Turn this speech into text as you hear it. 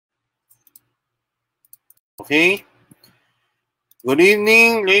Okay. Good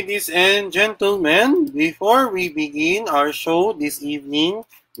evening, ladies and gentlemen. Before we begin our show this evening,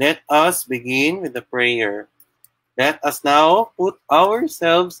 let us begin with a prayer. Let us now put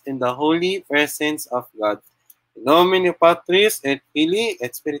ourselves in the holy presence of God. In nomine Patris et Filii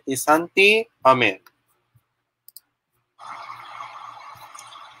et Spiritus Sancti. Amen.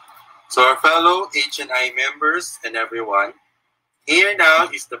 So our fellow HNI members and everyone, here now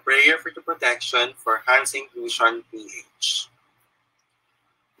is the prayer for the protection for Hans Inclusion PH.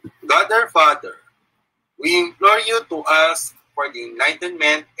 God our Father, we implore you to ask for the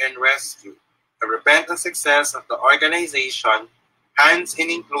enlightenment and rescue and repentant success of the organization Hands in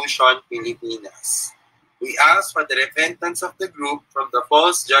Inclusion Pilipinas. We ask for the repentance of the group from the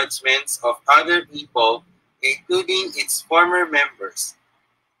false judgments of other people, including its former members.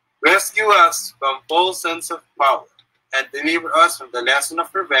 Rescue us from false sense of power and deliver us from the lesson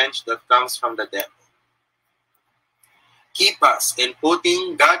of revenge that comes from the devil. Keep us in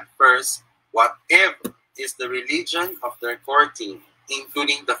putting God first, whatever is the religion of their core team,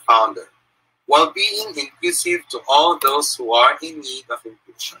 including the founder, while being inclusive to all those who are in need of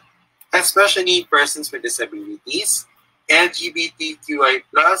inclusion, especially persons with disabilities,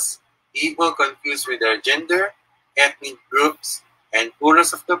 LGBTQI+, people confused with their gender, ethnic groups, and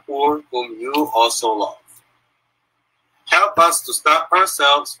poorest of the poor whom you also love. Help us to stop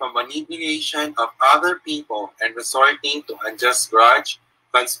ourselves from manipulation of other people and resorting to unjust grudge,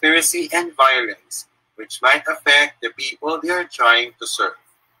 conspiracy, and violence, which might affect the people they are trying to serve.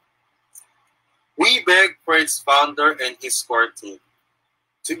 We beg for its founder and his core team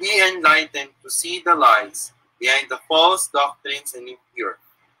to be enlightened to see the lies behind the false doctrines and impure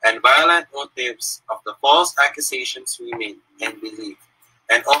and violent motives of the false accusations we make and believe,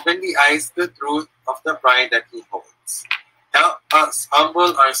 and open the eyes to the truth of the pride that he holds. Help us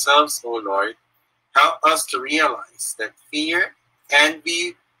humble ourselves, O Lord. Help us to realize that fear,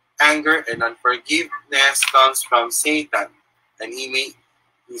 envy, anger, and unforgiveness comes from Satan, and he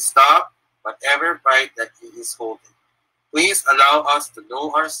stop whatever pride that he is holding. Please allow us to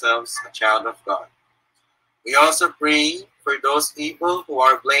know ourselves a child of God. We also pray for those people who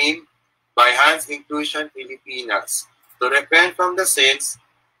are blamed by Hans Inclusion Pilipinas to repent from the sins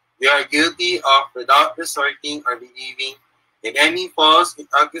they are guilty of without resorting or believing in any false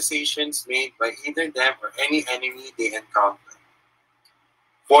accusations made by either them or any enemy they encounter.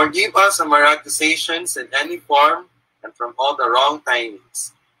 Forgive us from our accusations in any form and from all the wrong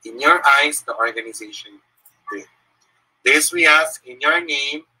timings. In your eyes, the organization did. This we ask in your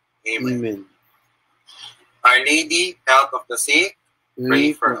name. Amen. Amen. Our Lady, help of the sick,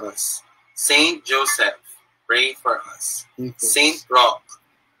 pray for us. Saint Joseph, pray for us. Saint Roch,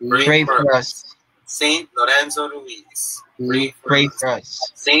 pray for us. Saint Lorenzo Ruiz, pray for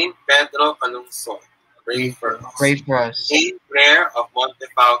us. Saint Pedro Calungsod, pray for us. Pray for us. Saint Clare of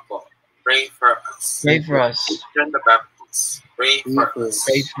Montefalco, pray for us. Pray for us. Saint John the Baptist, pray for us.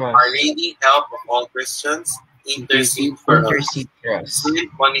 Pray for us. Our Lady, help of all Christians, intercede for us. Saint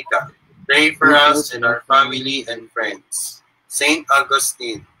Monica, pray for us and our family and friends. Saint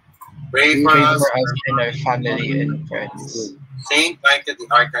Augustine, pray for us and our family and friends. Saint Michael the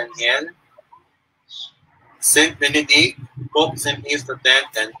Archangel, Saint Benedict, Pope Saint Pius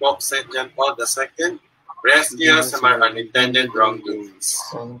X, and Pope Saint John Paul II, rescue us from our unintended wrongdoings.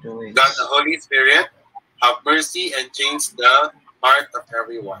 God the Holy Spirit, have mercy and change the heart of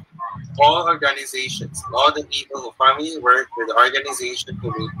everyone. All organizations, all the people who formally work with the organization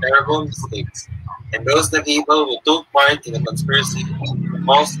who made terrible mistakes, and those the people who took part in the conspiracy,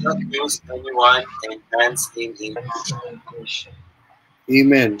 must not use anyone and hands in inclusion.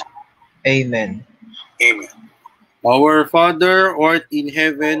 Amen. Amen. Amen. Our Father, who art in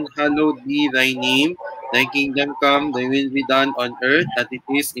heaven, hallowed be thy name. Thy kingdom come, thy will be done on earth as it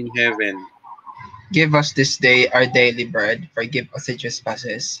is in heaven. Give us this day our daily bread. Forgive us our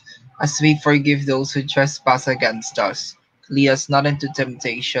trespasses, as we forgive those who trespass against us. Lead us not into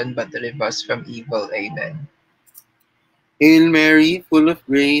temptation, but deliver us from evil. Amen. Hail Mary, full of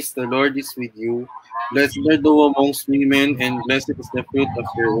grace, the Lord is with you. Blessed are thou amongst women, and blessed is the fruit of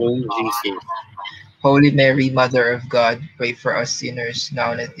your womb, Jesus. Holy Mary, Mother of God, pray for us sinners,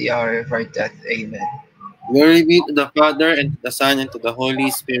 now and at the hour of our death. Amen. Glory be to the Father, and to the Son, and to the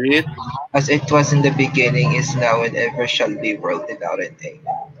Holy Spirit. As it was in the beginning, is now, and ever shall be, world without end. Amen.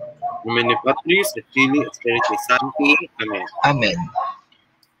 Nomine Patris, et Filii, et Spiritus Sancti. Amen. Amen.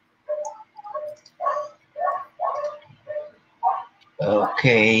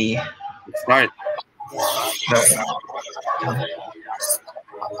 Okay. Let's start.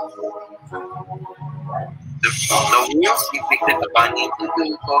 The wolves depicted the bunny due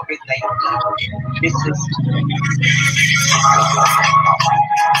to COVID-19. This is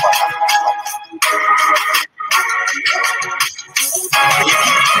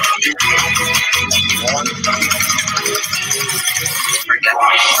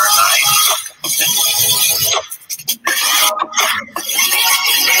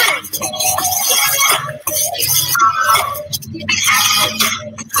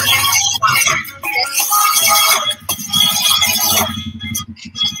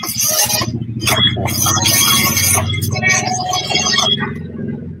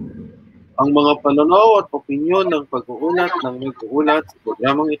Ang mga pananaw at opinyon ng pag-uulat ng nag-uulat sa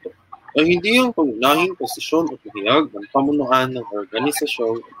programang ito ay hindi ang pangunahing posisyon o pahayag ng pamunuan ng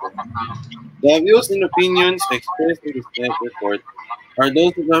organisasyong ito. The views and opinions expressed in this report are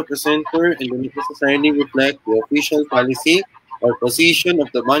those of the presenter and do not necessarily reflect the official policy or position of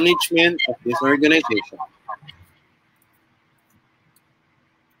the management of this organization.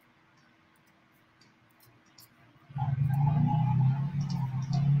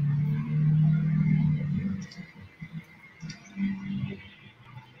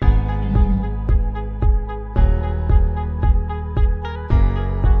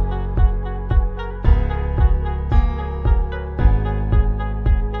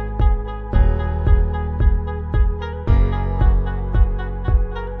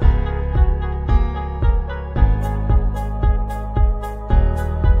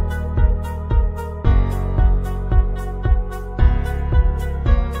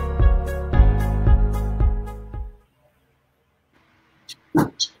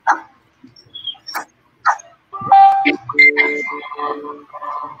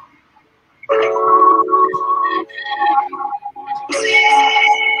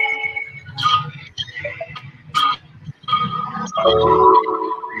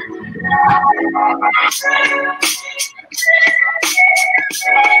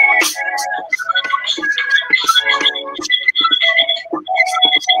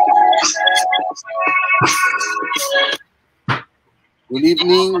 Good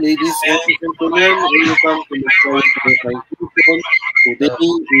evening, ladies and gentlemen. Welcome to the show for Kainklusyon. Today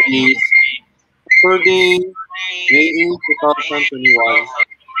is Thursday, May 8, 2021.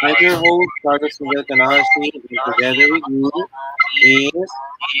 I'm your host, Miguel Kanahashi, and together with me is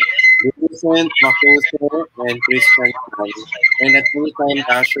Billicent Macuse and Christian. And at any time,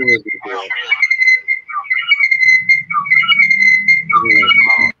 Asher will be here.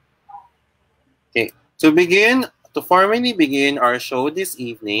 Okay, to formally begin our show this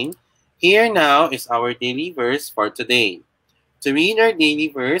evening, here now is our daily verse for today. To read our daily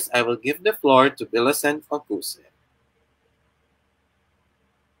verse, I will give the floor to Billicent Macuse.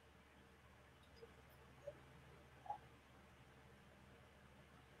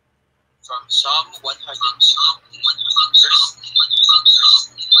 from Psalm 102, verse 9.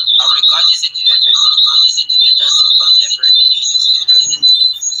 Our God is in heaven, He does whatever pleases Him.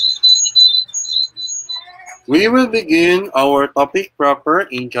 We will begin our topic proper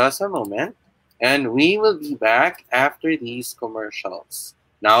in just a moment, and we will be back after these commercials.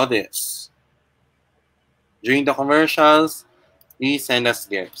 Now this. During the commercials, please send us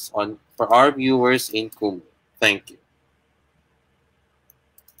gifts for our viewers in Kumu. Thank you.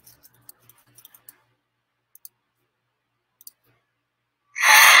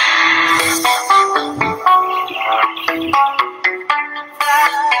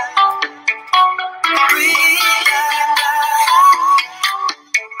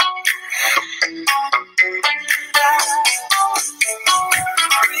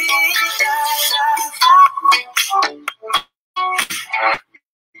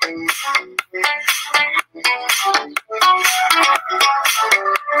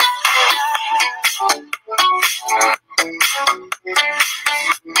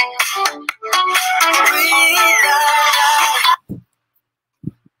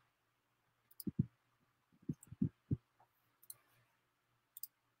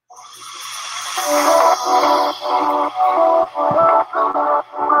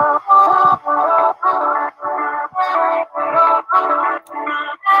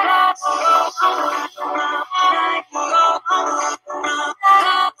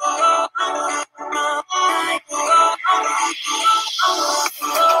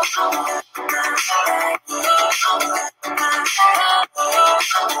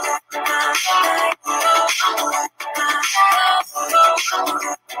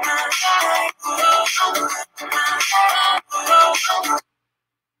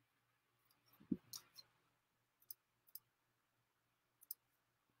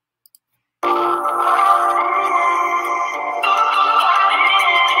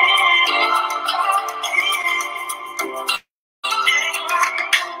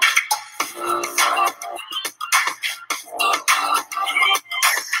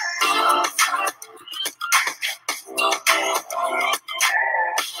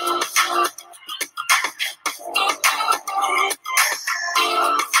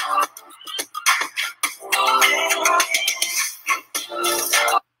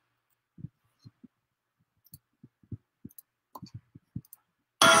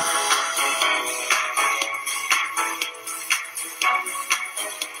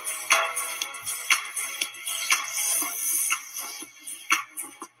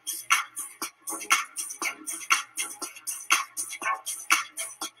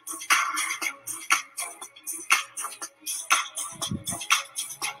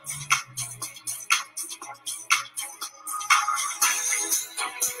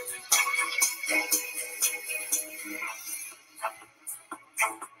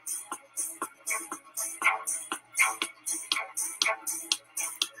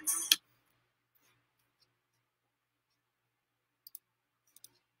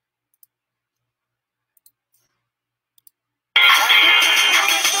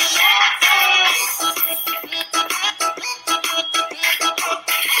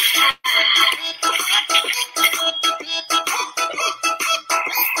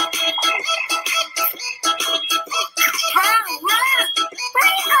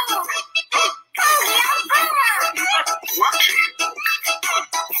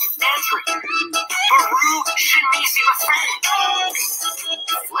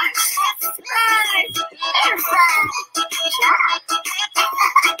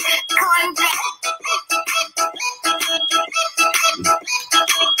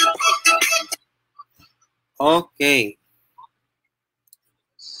 Okay.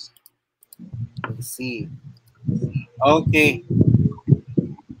 Let's see. Okay.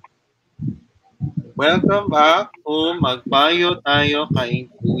 Welcome back to Magpayo tayo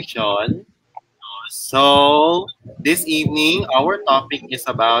Kainklusyon. So, this evening, our topic is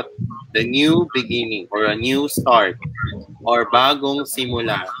about the new beginning or a new start or Bagong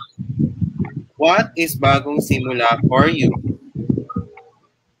Simula. What is Bagong Simula for you?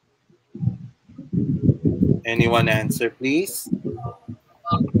 Anyone answer, please?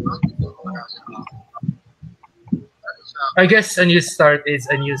 I guess a new start is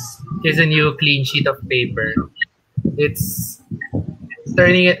a new clean sheet of paper. It's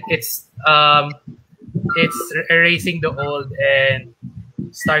turning it. It's erasing the old and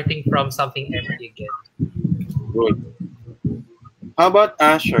starting from something empty again. Good. How about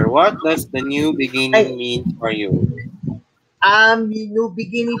Asher? What does the new beginning mean for you? New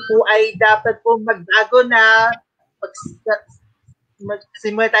beginning po ay dapat po magbago na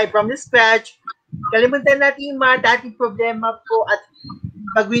magsimula tayo from the scratch. Kalimutan natin yung mga dating problema po at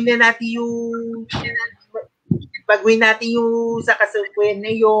baguhin natin yung sa kasalukuyan na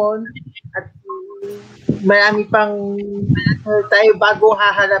yon at marami pang tayo bago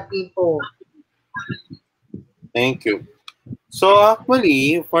haharapin po. Thank you. So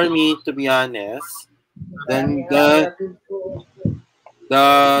actually, for me, to be honest, then the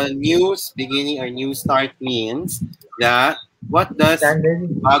new beginning or new start means that what does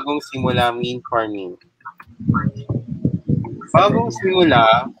Bagong Simula mean for me? Bagong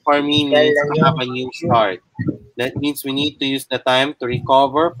Simula for me means to have a new start. That means we need to use the time to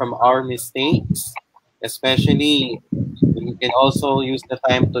recover from our mistakes, especially we can also use the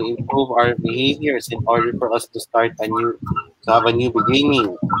time to improve our behaviors in order for us to have a new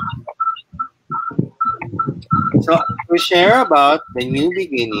beginning. So to share about the new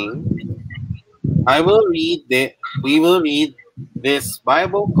beginning, we will read this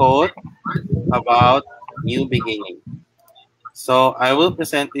Bible quote about new beginning. So I will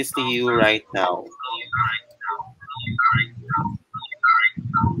present this to you right now.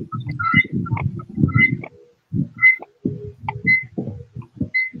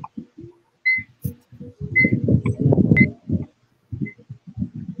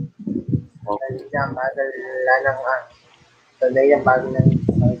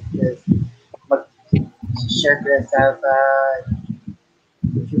 Mag-share ko sa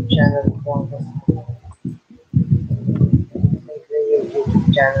YouTube channel ko. YouTube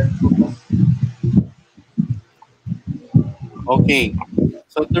channel ko. Okay,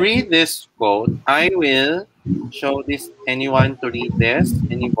 so to read this quote, I will show this. Anyone to read this?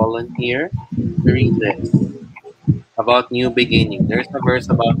 Any volunteer to read this? About new beginning. There's a verse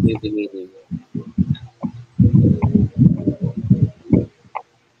about new beginning.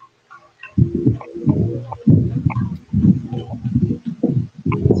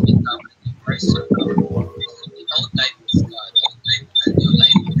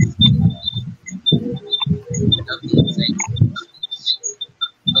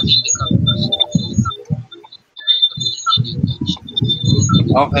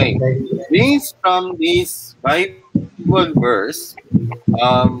 Okay, based from this Bible verse,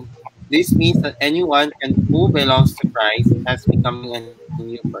 this means that anyone who belongs to Christ has becoming a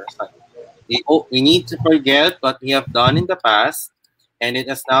new person. We need to forget what we have done in the past, and it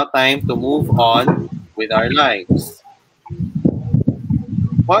is now time to move on with our lives.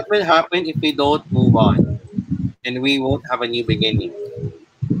 What will happen if we don't move on and we won't have a new beginning?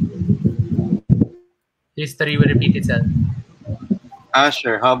 History will repeat itself.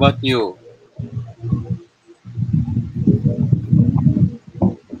 Asher, how about you?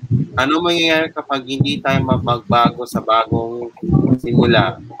 Ano mangyayari kapag hindi tayo magbago sa bagong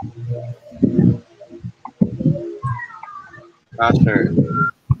simula? Asher.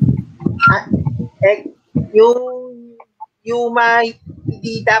 Yung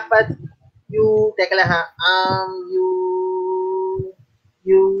hindi dapat teka lang ha,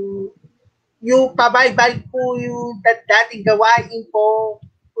 yung pabalik-balik po yung dating gawain po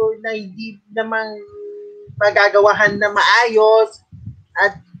na hindi naman magagawahan na maayos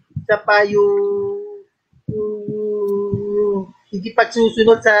at sa pa yung hindi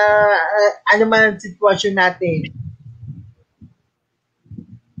pagsusunod sa anuman sitwasyon natin.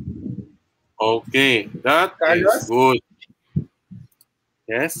 Okay, that is good.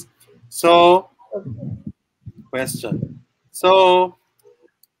 Yes. So, question. So,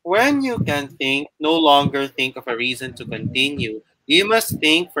 when you can no longer think of a reason to continue, you must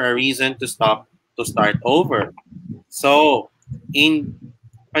think for a reason to start over. So,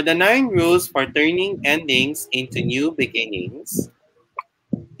 for the 9 rules for turning endings into new beginnings,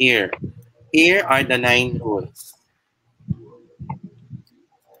 here, Here are the 9 rules.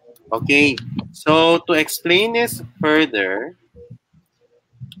 Okay, so to explain this further,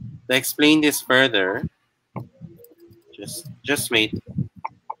 just wait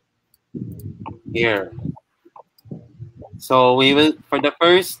here. So we will, for the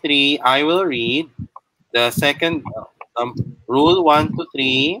first 3, I will read. The second, rule 1 to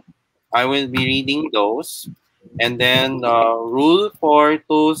 3, I will be reading those. And then rule 4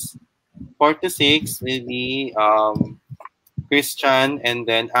 to 6 will be Christian, and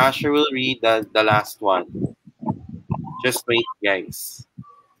then Asher will read the last one. Just wait, guys.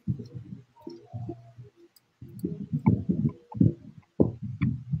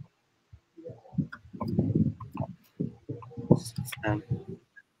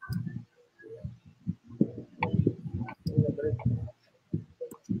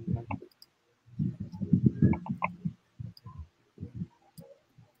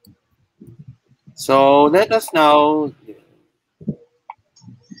 So let us now.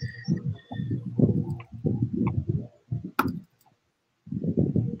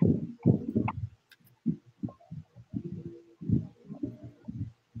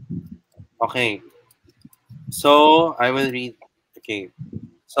 Okay. So I will read. Okay.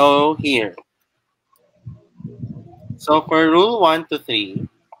 So here. So for rule 1 to 3,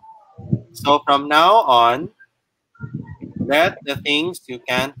 so from now on, let the things you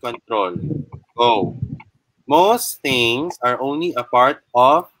can't control go. Most things are only a part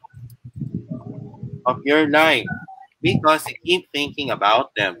of your life because you keep thinking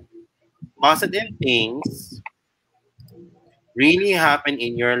about them. Positive things really happen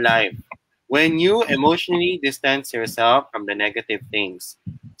in your life when you emotionally distance yourself from the negative things.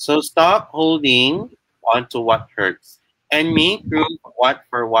 So stop holding on to what hurts and make room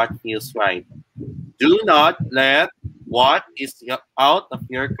for what feels right. Do not let what is out of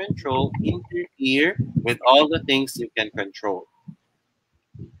your control interfere with all the things you can control.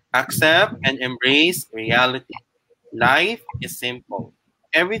 Accept and embrace reality. Life is simple.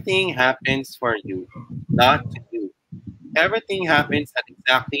 Everything happens for you, not to you. Everything happens at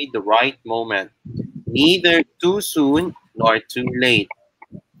exactly the right moment, neither too soon nor too late.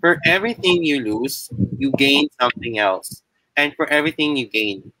 For everything you lose, you gain something else. And for everything you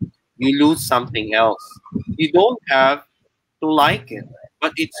gain, you lose something else. You don't have to like it,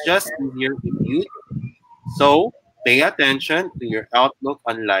 but it's just easier if you do. So pay attention to your outlook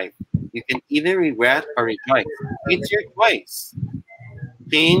on life. You can either regret or rejoice. It's your choice.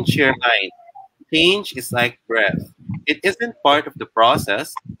 Change your mind. Change is like breath. It isn't part of the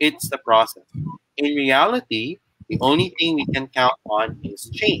process, it's the process. In reality, the only thing we can count on is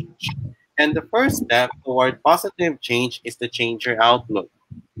change. And the first step toward positive change is to change your outlook.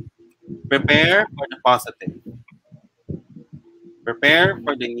 Prepare for the positive. Prepare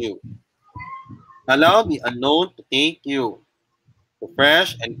for the new. Allow the unknown to take you to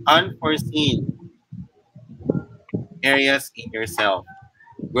fresh and unforeseen areas in yourself.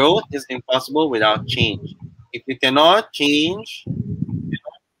 Growth is impossible without change. If you cannot change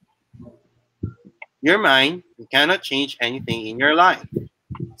your mind, you cannot change anything in your life.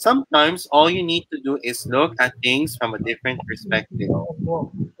 Sometimes all you need to do is look at things from a different perspective.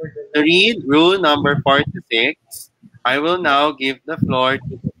 To read rule number 46, I will now give the floor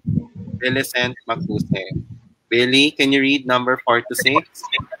to Billicent Macuse. Billy, can you read number 46?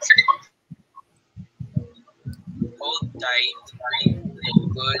 Hold tight to the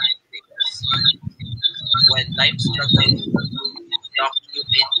good things. When life struggles knock you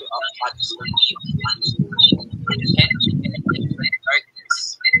into a absolute darkness,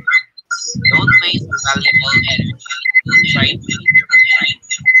 don't waste valuable energy trying to leave your mind.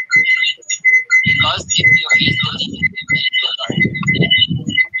 Because if you hastily leave the dark,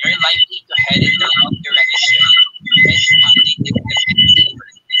 you're likely to head in the wrong direction and only dig.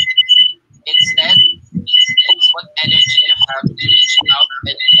 Instead, focus what energy you have to reach out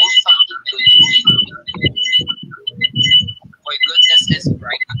and pull something good in. For goodness is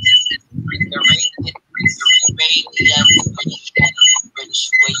bright. The rain which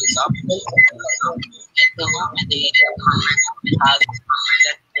wakes up and illuminate the path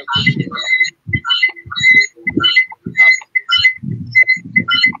that located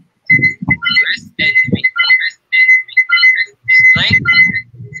rest and weakness. Strength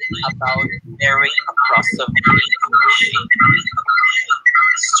about bearing a cross of shame.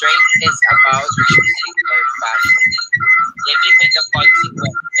 Strength is about choosing your path, living with the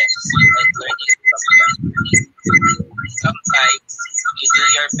consequences and learning from them. Sometimes you do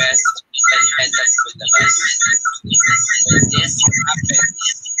your best and end up with the best. When this happens,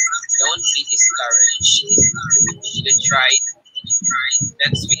 don't be discouraged. You tried.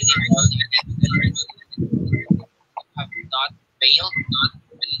 That's really all you can failed,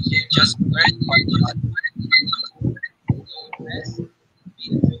 you just learn what not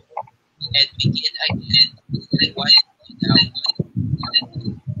and begin again with what now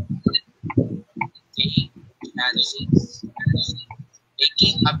taking chances,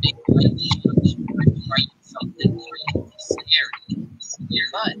 making a big idea, trying something new is scary.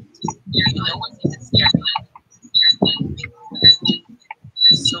 But you know what is scary?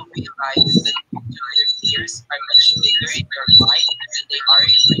 So realize that your fears are much bigger in your mind than they are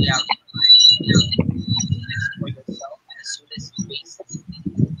in reality. For yourself as soon as you face it.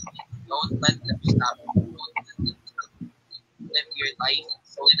 Don't let them stop you. Live your life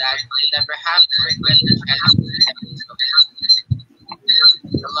so that you never have to regret the chance.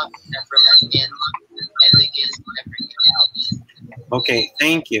 The love you never let in, and the gifts you never give out. Okay,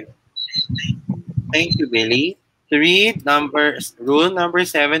 thank you. Thank you, Billy. To read rule number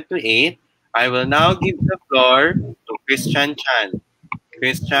 7 to 8, I will now give the floor to Christian Chan.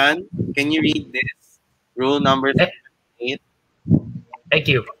 Christian, can you read this? Rule number 7 to 8. Thank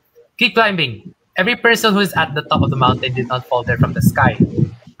you. Keep climbing. Every person who is at the top of the mountain did not fall there from the sky.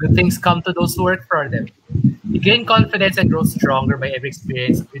 Good things come to those who work for them. You gain confidence and grow stronger by every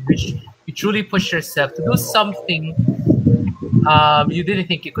experience with which you truly push yourself to do something you didn't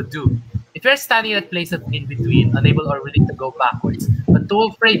think you could do. If you're standing at a place of in between, unable or willing to go backwards, but too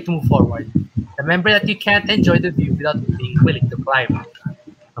afraid to move forward, remember that you can't enjoy the view without being willing to climb.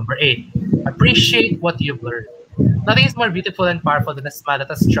 Number 8, appreciate what you've learned. Nothing is more beautiful and powerful than a smile that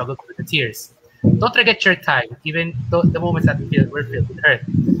has struggled through the tears. Don't regret your time, even though the moments that were filled with hurt.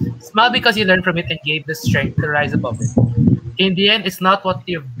 Smile because you learned from it and gave the strength to rise above it. In the end, it's not what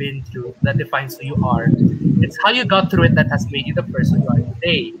you've been through that defines who you are. It's how you got through it that has made you the person you are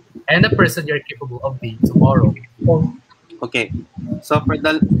today and the person you're capable of being tomorrow. Okay, so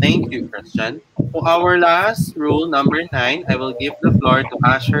thank you, Christian. For our last rule, number 9, I will give the floor to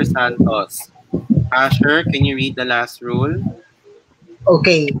Asher Santos. Asher, can you read the last rule?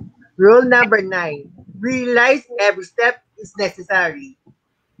 Okay. Rule number 9. Realize every step is necessary.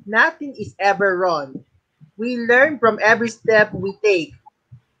 Nothing is ever wrong. We learn from every step we take.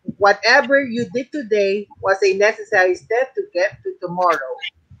 Whatever you did today was a necessary step to get to tomorrow.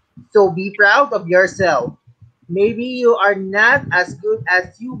 So be proud of yourself. Maybe you are not as good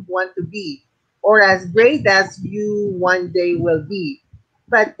as you want to be, or as great as you one day will be.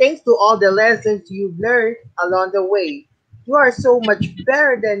 But thanks to all the lessons you've learned along the way, you are so much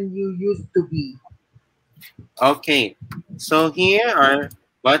better than you used to be. Okay, so here are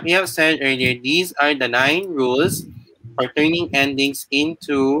what we have said earlier. These are the 9 rules for turning endings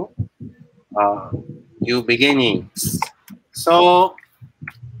into new beginnings. So,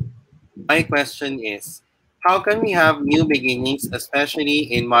 my question is, how can we have new beginnings, especially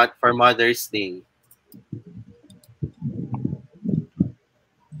for Mother's Day?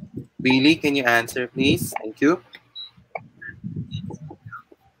 Billy, can you answer, please? Thank you.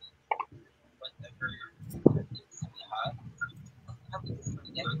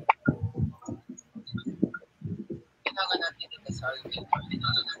 Kailangan natin ikasal with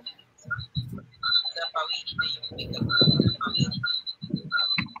napawiin na yung bigat ng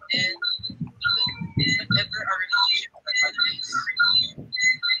and even whatever our relationship with our mothers,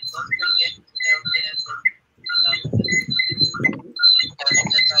 don't forget to tell them that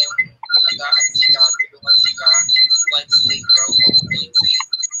na tayong alagaan sila, tulungan sila once they grow old.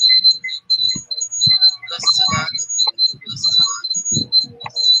 Because sila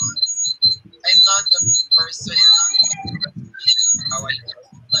I'm not the person how I feel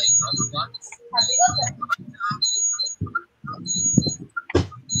like other ones.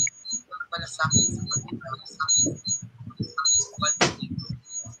 Para sa akin sa what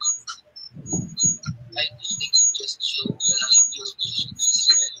I wish they could just show that I feel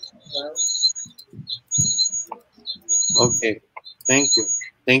Okay, thank you.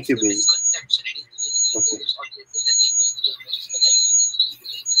 Thank you, Billy. Okay.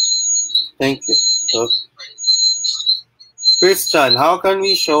 Thank you. So, Christian, how can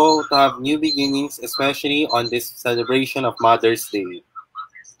we show to have new beginnings, especially on this celebration of Mother's Day?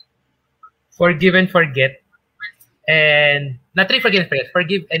 Forgive and forget. And not really forget and forget.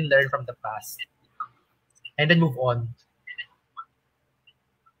 Forgive and learn from the past. And then move on.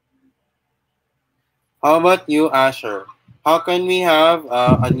 How about you, Asher? How can we have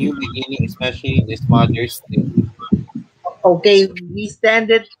a new beginning, especially this Mother's Day? Okay, we stand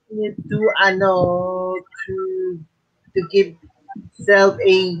it to give self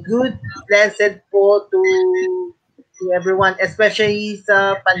a good blessed po to everyone, especially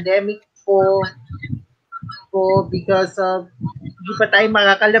sa pandemic po because hindi pa tayo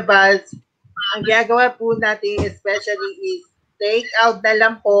makakalabas. Ang ginagawa po natin especially is take out na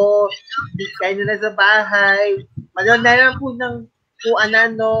lang po. Hindi kayo na sa bahay. Manood na lang po ng kung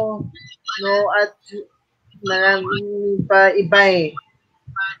ano, no, at maraming pa iba eh.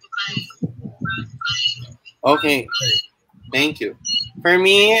 Okay, thank you. For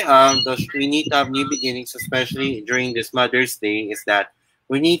me, we need to have new beginnings, especially during this Mother's Day, is that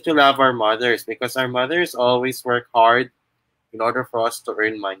we need to love our mothers because our mothers always work hard in order for us to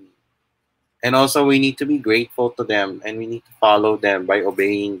earn money. And also, we need to be grateful to them and we need to follow them by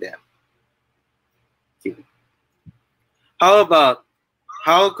obeying them. Okay.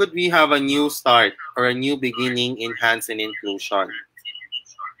 How could we have a new start or a new beginning in hands and inclusion?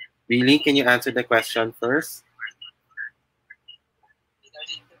 Billy, can you answer the question first? In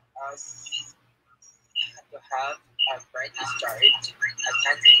order for us to have a bright start at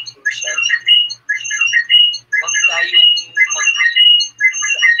hands and inclusion, huwag tayong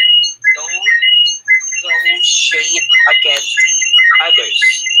don't shade against others.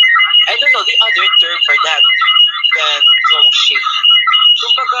 I don't know the other term for that than throw shade.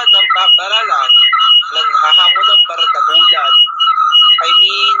 Kumbaga, nambabara lang, nanghahamon ng bardagulan. I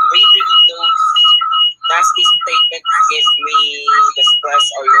mean, reading those nasty statements gives me the stress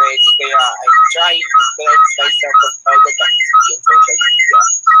already, kaya I'm trying to cleanse myself from all the toxicity on social media.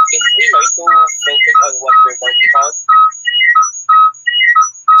 If we learn to focus on what we're working on,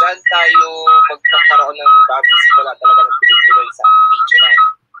 dyan tayo magkakaroon ng bagong simula talaga ng tuloy-tuloy sa HNI.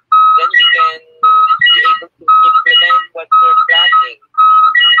 Then we can be able to implement what we're planning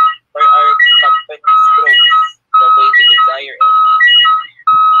for our company's growth the way we desire it.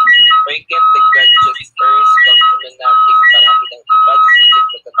 Forget the grudges first, huwag naman natin marami ng iba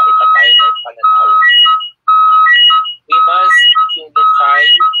because magkakaiba tayo ng pananaw. We must unify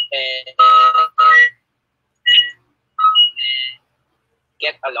and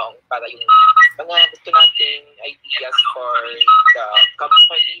get along para yung mga gusto nating ideas for the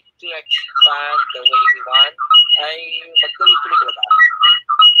company to expand the way we want ay magtuloy-tuloy talaga.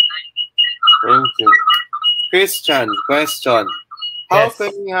 Thank you. Christian, question. How Yes.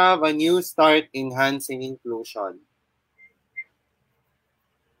 can we have a new start in hands and inclusion?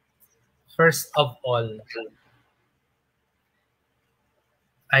 First of all,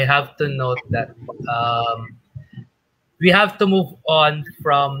 I have to note that we have to move on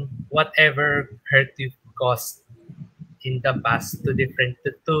from whatever hurt we've caused in the past to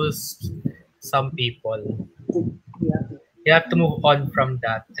some people. You have to move on from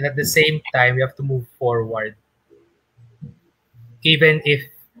that, and at the same time, you have to move forward, even if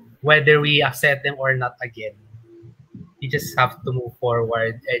whether we accept them or not again. You just have to move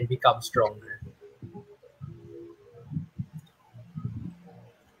forward and become stronger.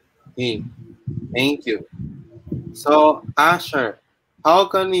 Okay. Thank you. So, Asher, how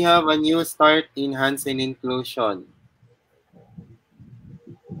can we have a new start in hands and inclusion?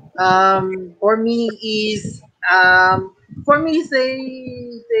 For me is a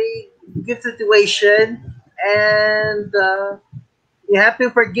good situation, and you have to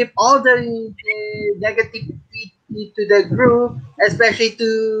forgive all the negativity to the group, especially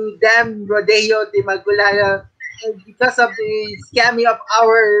to them, Rodeo de Magulaya, because of the scamming of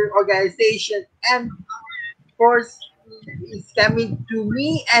our organization, and of course, it's coming to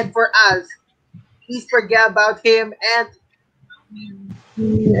me and for us. Please forget about him and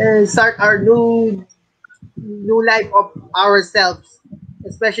start our new life of ourselves,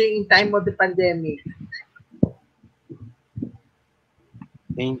 especially in time of the pandemic.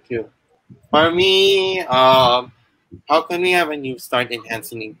 Thank you. For me, how can we have a new start in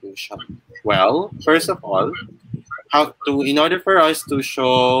hands and inclusion? Well, first of all, in order for us to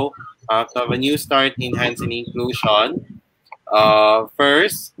show to have a new start in hands and inclusion,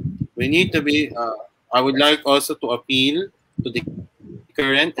 first we need to be. I would like also to appeal to the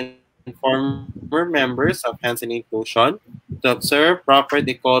current and former members of hands and inclusion to observe proper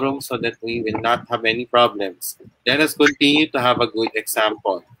decorum so that we will not have any problems. Let us continue to have a good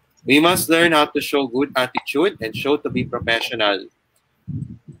example. We must learn how to show good attitude and show to be professional.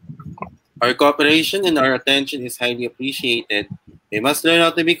 Our cooperation and our attention is highly appreciated. We must learn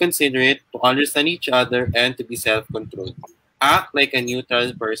how to be considerate, to understand each other, and to be self-controlled. Act like a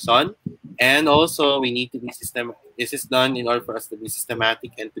neutral person, and also we need to be systematic. This is done in order for us to be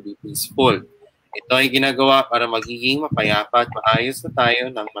systematic and to be peaceful. Ito ay ginagawa para magiging mapayapa at maayos na tayo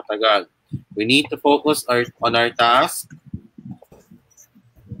ng matagal. We need to focus on our task.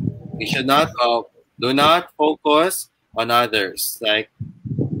 We should not do not focus on others. Like,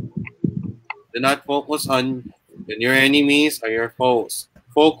 do not focus on your enemies or your foes.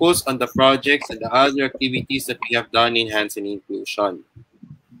 Focus on the projects and the other activities that we have done in hands and inclusion.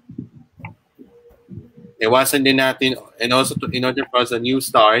 iwasan din natin, and also in order for us a new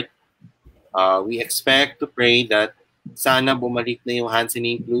start, we expect to pray that sana bumalik na yung hands in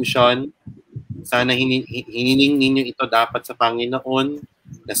inclusion. Sana hiniling ninyo ito dapat sa Panginoon,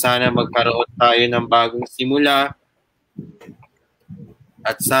 na sana magkaroon tayo ng bagong simula,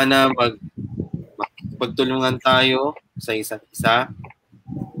 at sana magtulungan tayo sa isa't isa,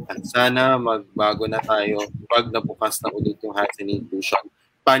 at sana magbago na tayo pag nabukas na ulit yung hands in inclusion.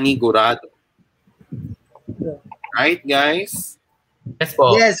 Panigurado. Right, guys? Yes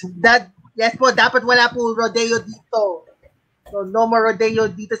po. Yes po, dapat wala po rodeo dito. So, no more rodeo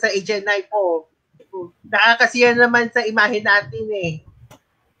dito sa HNI po. So, nakakasiya naman sa imahe natin eh.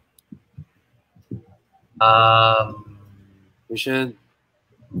 We should...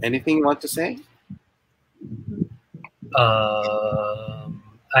 Anything you want to say?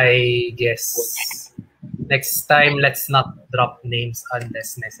 I guess next time let's not drop names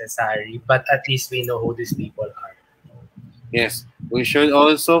unless necessary, but at least we know who these people are. Yes, we should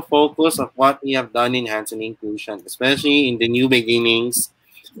also focus on what we have done in hands and inclusion, especially in the new beginnings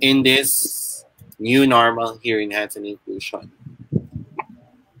in this new normal here in hands and inclusion.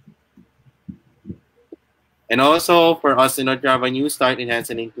 And also for us in order to have a new start in hands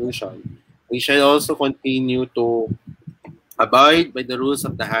and inclusion, we should also continue to abide by the rules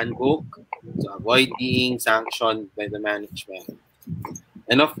of the handbook to avoid being sanctioned by the management.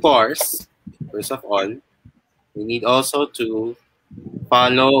 And of course, first of all, we need also to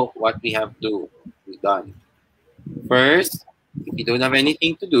follow what we have done. First, if you don't have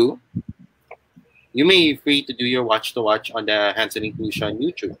anything to do, you may be free to do your watch to watch on the Hands and Inclusion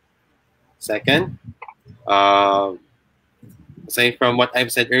YouTube. Second, aside from what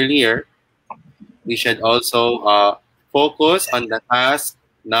I've said earlier, we should also focus on the task,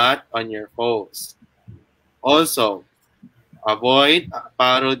 not on your phones. Also, avoid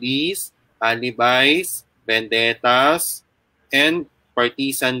parodies, alibis, vendettas, and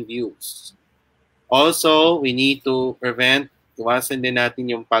partisan views. Also, we need to iwasan din natin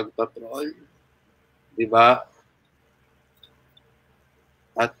yung pagtotroll. Diba?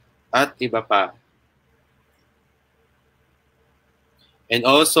 At iba pa. And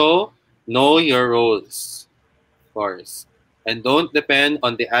also, know your roles, of course. And don't depend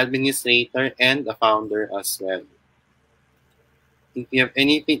on the administrator and the founder as well. If you have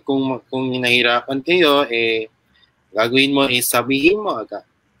anything, kung nahirapan kayo, gagawin mo, sabihin mo agad.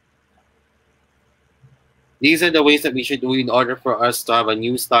 These are the ways that we should do in order for us to have a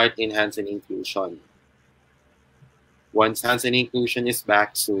new start in Hands and Inclusion. Once Hands and Inclusion is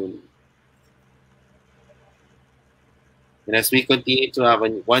back soon. And as we continue to have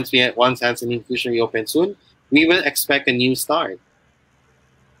once Hands and Inclusion reopen soon, we will expect a new start.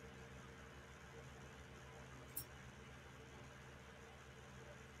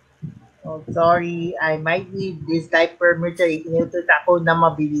 Oh, sorry, I might need this life permit. Inutot ako na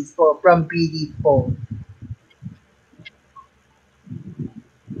mabilis po from PD po.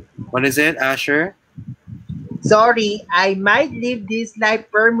 What is it, Asher? Sorry, I might leave this life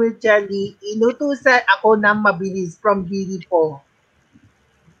permanently. Inutusan ako ng mabilis from BD po.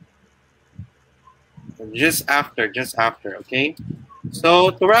 Just after, okay?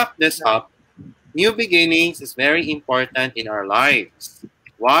 So, to wrap this up, new beginnings is very important in our lives.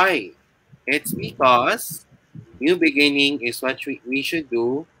 Why? It's because new beginning is what we should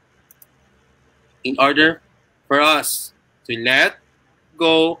do in order for us to let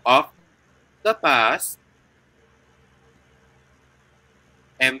go of the past,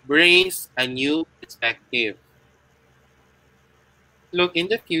 embrace a new perspective, look in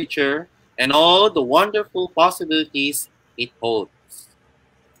the future and all the wonderful possibilities it holds.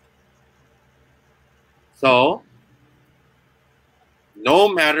 So, no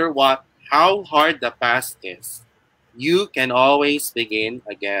matter how hard the past is, you can always begin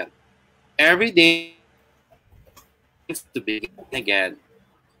again. Every day is to begin again.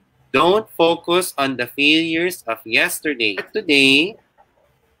 Don't focus on the failures of yesterday. Start today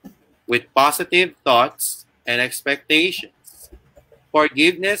with positive thoughts and expectations.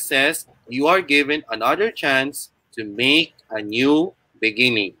 Forgiveness says you are given another chance to make a new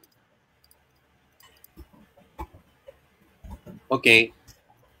beginning. Okay.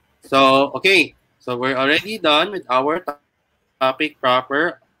 So we're already done with our topic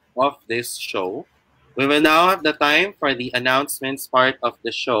proper of this show. We will now have the time for the announcements part of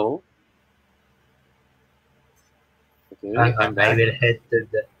the show. Okay, I'm back. I will head to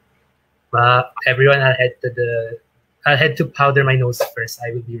the everyone. I'll head to powder my nose first.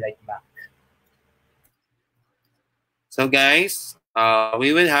 I will be right back. So guys,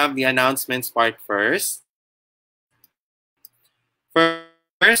 we will have the announcements part first.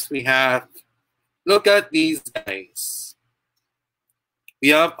 First, we have Look at these guys. We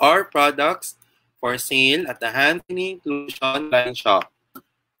have our products for sale at the HNI Inclusion line shop.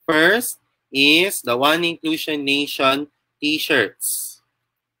 First is the One Inclusion Nation t-shirts.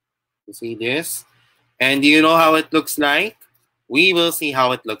 You see this? And do you know how it looks like? We will see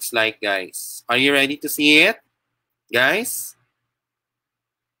how it looks like, guys. Are you ready to see it, guys?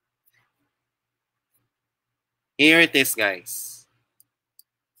 Here it is, guys.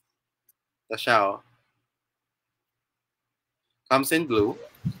 The show comes in blue,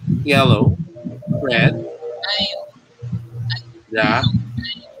 yellow, red, black,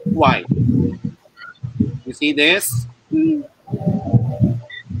 white. You see this?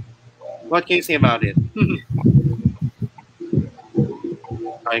 What can you say about it?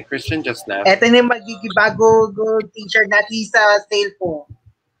 Hi, Christian just left. Ito na yung magiging bago t-shirt natin sa sale po.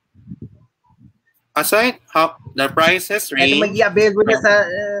 Aside, how the prices Ito range magiging available na sa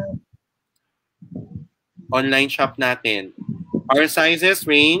online shop natin. Our sizes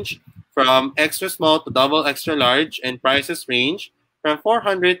range from extra small to double extra large, and prices range from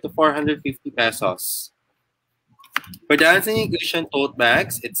 400 to 450 pesos. For the HNI Inclusion tote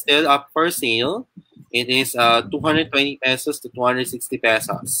bags, it's still up for sale. It is 220 pesos to 260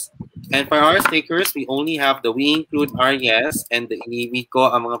 pesos. And for our stickers, we only have the We Include Our Yes and the Iniwi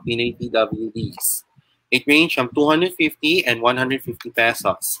Ko ang mga Pinoy PWDs. It range from 250 and 150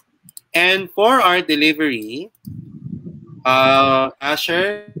 pesos. And for our delivery,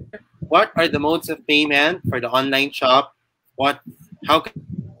 Asher, what are the modes of payment for the online shop? How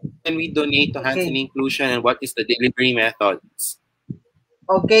can we donate to HNI Inclusion, and what is the delivery methods?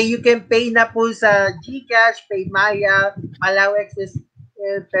 Okay, you can pay na po sa GCash, PayMaya, Malaw Express,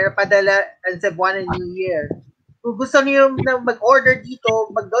 pero padala sa buwan ng New Year. Kung gusto niyo na mag-order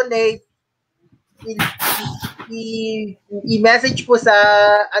dito, mag-donate, i-message po sa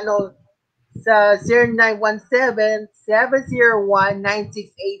sa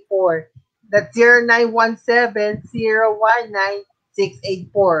 0917-701-9684. That's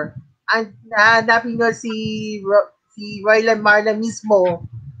 0917-019-684. Ang nahanapin nyo si Roylan Marla mismo,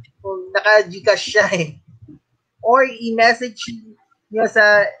 kung naka-Gcash siya eh. Or i-message nyo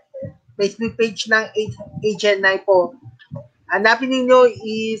sa Facebook page ng HNI po. Hanapin niyo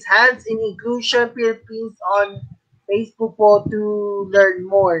is Hands in Inclusion Pilipinas on Facebook po to learn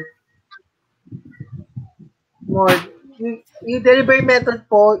more. Yung delivery method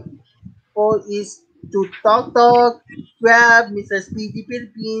po is to Talk, Grab, Mr. Speedy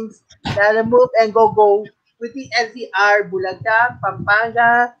Philippines, Lala Move, and Go with the NCR, Bulacan,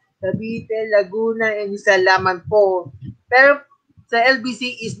 Pampanga, Cavite, Laguna, and isa lamang po. Pero sa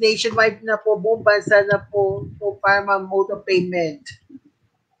LBC is nationwide na po, buong bansa na po para mode of payment.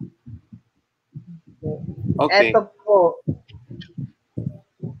 Okay. Ito po.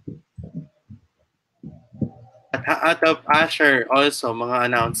 At out of Asher, also, mga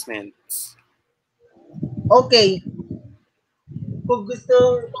announcements. Okay. Kung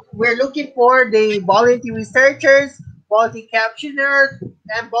gusto, we're looking for the volunteer researchers, volunteer captioners,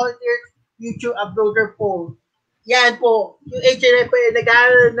 and volunteer YouTube uploader po. Yan po. Yung HNI po,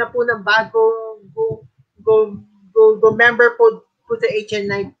 nag-aaral na po ng bagong go member po sa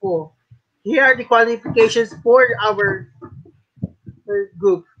HNI po. Here are the qualifications for our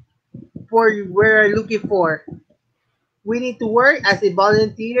group. We're looking for. We need to work as a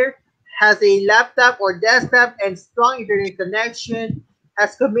volunteer, has a laptop or desktop and strong internet connection,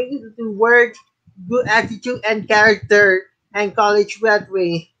 has committed to work, good attitude and character, and college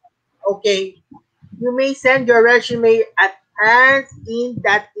pathway. Okay. You may send your resume at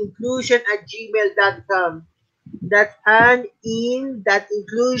handsin.inclusion@gmail.com. That's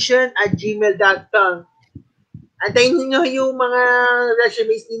handin.inclusion@gmail.com. Antayin niyo yung mga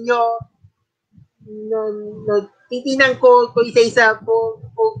resumes ninyo. Titinan ko kung isa-isa po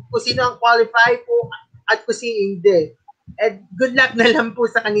kung sino ang qualified po at kung sino hindi. And good luck na lang po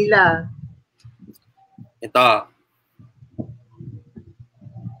sa kanila. Ito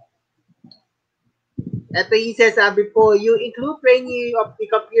yung sabi po, yung include training of the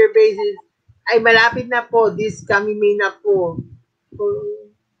computer basis ay malapit na po. This coming May na po.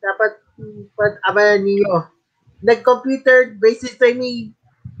 Dapat abangan niyo. Nag-computer basis training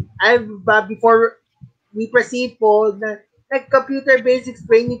before we proceed po, nag-computer basics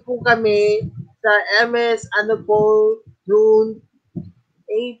training po kami sa MS, noon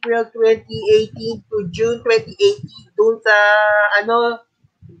April 2018 to June 2018 doon sa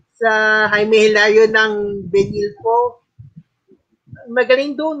sa Jaime Hilario ng Benil po.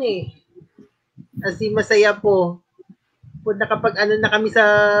 Magaling doon eh. Kasi masaya po. Nakapag na kami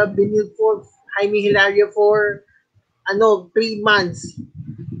sa Benil po, Jaime Hilario for 3 months.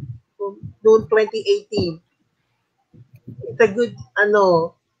 noong 2018. It's a good,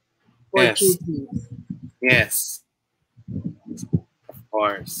 Yes. opportunity. Yes. Of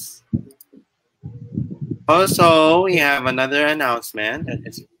course. Also, we have another announcement that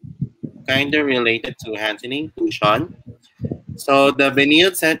is kind of related to hands in inclusion. So the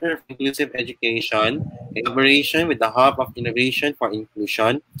Benilde Center for Inclusive Education, in collaboration with the Hub of Innovation for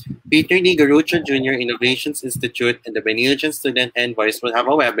Inclusion, Peter D. Garucha Jr. Innovations Institute, and the Benilde Student Envoys will have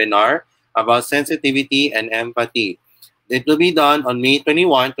a webinar about sensitivity and empathy. It will be done on May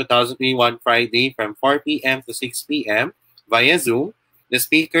 21, 2021, Friday from 4 p.m. to 6 p.m. via Zoom. The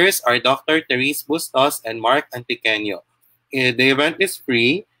speakers are Dr. Therese Bustos and Mark Antiqueño. The event is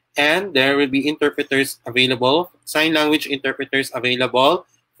free, and there will be interpreters available, sign language interpreters available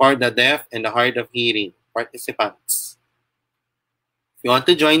for the deaf and the hard of hearing participants. If you want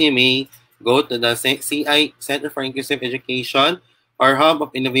to join, you may go to the CI Center for Inclusive Education or Hub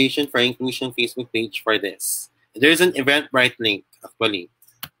of Innovation for Inclusion Facebook page for this. There's an Eventbrite link, actually.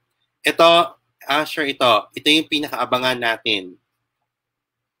 Ito, ito yung pinakaabangan natin.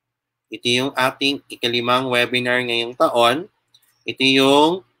 Ito yung ating ikalimang webinar ngayong taon. Ito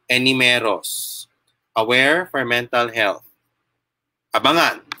yung Enimeros, Aware for Mental Health.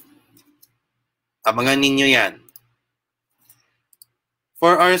 Abangan. Abangan ninyo yan.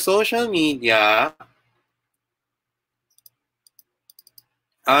 For our social media,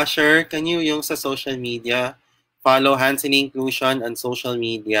 Asher, can you yung sa social media, follow Hands in Inclusion on social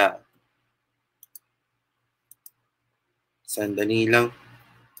media. Sandali lang.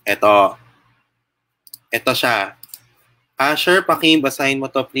 Ito siya. Asher, pakibasahin mo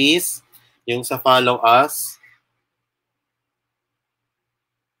to please. Yung sa follow us.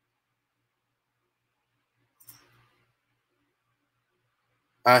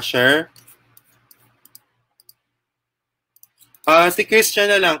 Asher. Si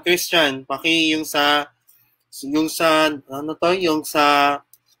Christian na lang. Christian, yung sa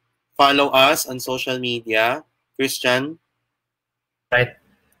follow us on social media. Christian. Right.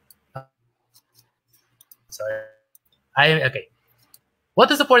 Sorry. Okay.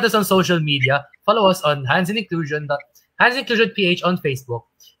 Want to support us on social media? Follow us on Hands in Inclusion PH on Facebook,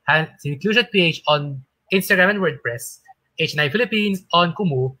 Hands in Inclusion PH on Instagram and WordPress, HNI Philippines on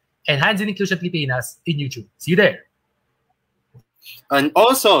Kumu, and Hands in Inclusion Pilipinas in YouTube. See you there. And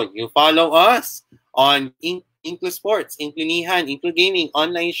also, you follow us on InkluSports, InkluNihan, InkluGaming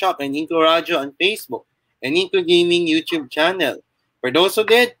online shop, and InkluRadyo on Facebook, and InkluGaming YouTube channel. For those who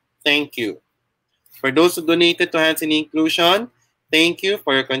did, thank you. For those who donated to Hands in Inclusion, thank you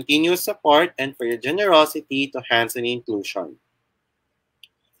for your continuous support and for your generosity to Hands in Inclusion.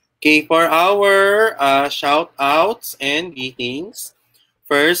 Okay, for our shout-outs and greetings,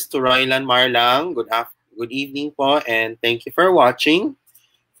 first to Roylan Marlang, good evening po, and thank you for watching.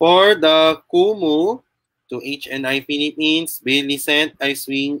 For the Kumu, to HNI Philippines, Billicent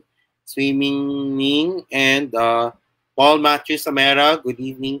Swimming, and Paul Matthew Samera, good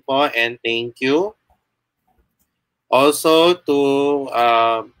evening po, and thank you. Also to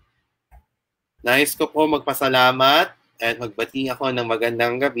nais ko po magpasalamat at magbati ako ng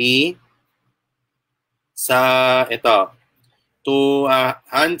magandang gabi sa ito. To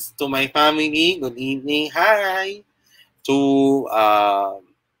Hans, to my family, good evening, hi. To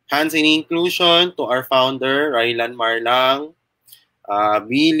Hands in Inclusion, to our founder, Rylan Marlang,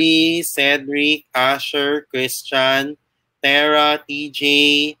 Billy, Cedric, Asher, Christian, Tara,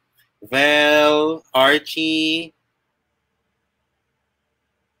 TJ, Vel, Archie,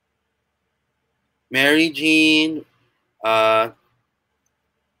 Mary Jean, basahin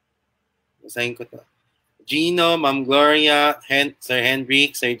ko to. Gino, Ma'am Gloria, Sir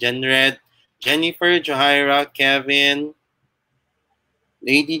Hendrik, Sir Jenred, Jennifer, Johaira, Kevin,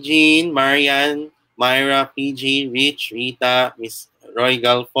 Lady Jean, Marian, Myra, PG, Rich, Rita, Miss Roy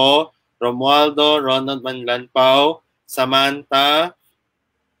Galfo, Romualdo, Ronald Manlanpao, Samantha,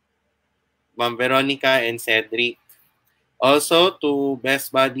 Ma'am Veronica, and Cedric. Also to Best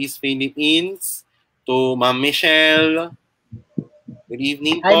Buddies Philippines, to Ma'am Michelle. Good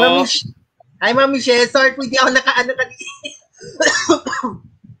evening po. Hi, Ma'am Michelle. Sorry po, hindi ako nakaano kanina.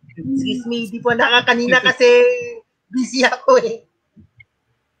 Excuse me, hindi po nakakanina kasi busy ako eh.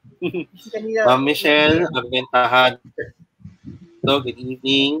 Ma'am Michelle, Agventahad. So, good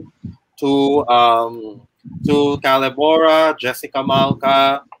evening. To Calabora, Jessica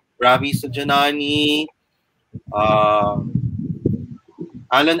Malca, Ravi Sujanani,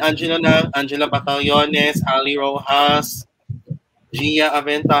 Alan Angela Batallones, Ali Rojas, Gia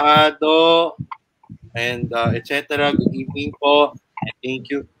Aventado, and etc. Good evening po. And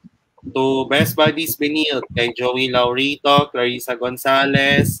thank you to Best Buddies Benilde, kay Joey Laurito, Clarissa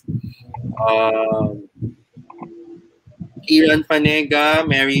Gonzalez, um, Kiran Panega,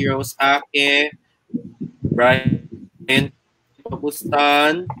 Mary Rose Ake, Brian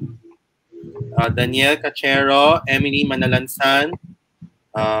Papustan, Daniel Cachero, Emily Manalansan,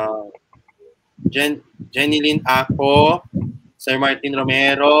 uh, Jenny Lynn Ako, Sir Martin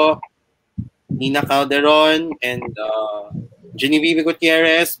Romero, Nina Calderon, and Genevieve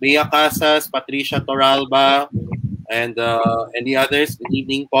Gutierrez, Bea Casas, Patricia Toralba, and the others. Good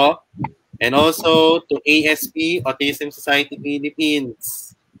evening po. And also to ASP, Autism Society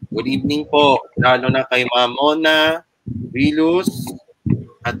Philippines. Good evening po. Lalo na kay Ma'am Mona, Rilus,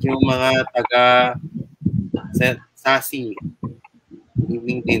 at yung mga taga SASI. Good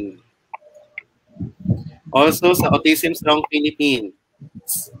evening din. Also sa Autism Strong Philippines.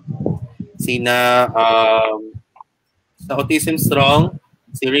 Sa Autism Strong,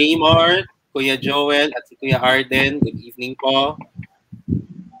 si Raymar, Kuya Joel, at si Kuya Arden. Good evening po.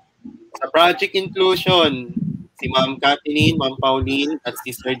 Sa Project Inclusion, si Ma'am Kathleen, Ma'am Pauline, at si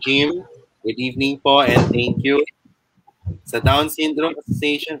Sir Jim. Good evening po and thank you. Sa Down Syndrome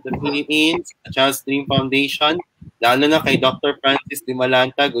Association of the Philippines, sa Child's Dream Foundation, lalo na kay Dr. Francis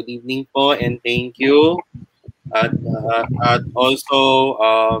Dimalanta. Good evening po and thank you. At also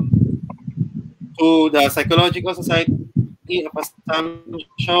to the Psychological Society of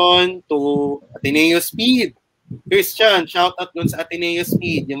Assumption, to Ateneo Speed. Christian, shout out dun sa Ateneo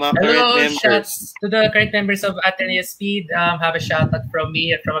Speed, yung mga current members. Shout to the current members of Ateneo Speed. Have a shout out from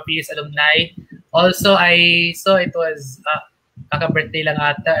me and from a previous alumni. Also, I saw it was kaka-birthday lang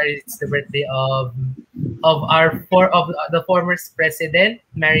ata, or it's the birthday of the former president,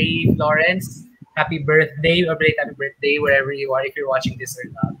 Mary Florence. Happy birthday, or belated happy birthday, wherever you are, if you're watching this or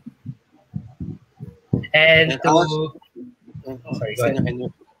not. And sorry, go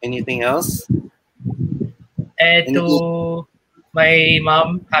ahead. Anything else? And to my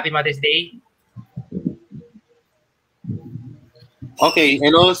mom, happy Mother's Day. Okay,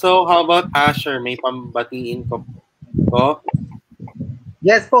 and also, how about Asher? May pambatiin ko po?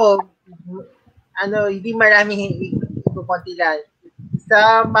 Yes po. Hindi marami, konti lang.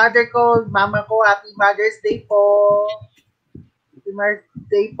 Sa mother ko, mama ko, happy Mother's Day po. Happy Mother's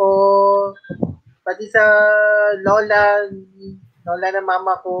Day po. Pati sa lola na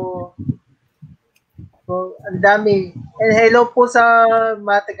mama ko. So, ang dami. And hello po sa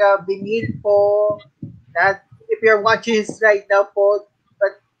mga taga-Binil po. That if you're watching this right now po,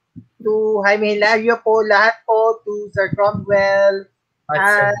 but to Jaime Hilario po, lahat po, to Sir Cromwell.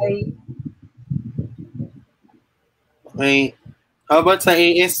 Hi. Okay. How about sa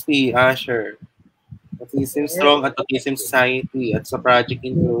ASP, Asher? Autism Strong at Autism Society at sa Project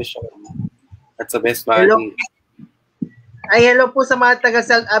Inclusion at sa Best Buddy. Hello po sa mga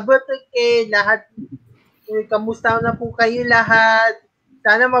taga-South Alberta, lahat. Kamusta na po kayo lahat?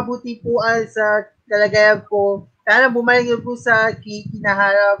 Sana mabuti po sa kalagayan po. Sana bumalik po sa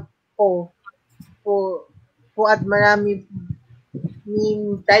kinaharap po at marami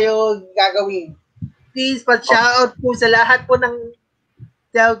tayo gagawin. Please, pa-shoutout po sa lahat po ng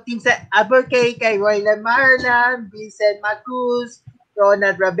team sa Albuquerque, kay Roylan Marlan, Billicent Macuse,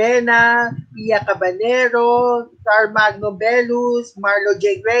 Ronald Ravena, Pia Cabanero, Carmagno Belus, Marlo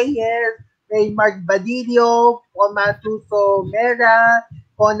J. Reyes, Ray Mark Badillo, Pomatuso Mera,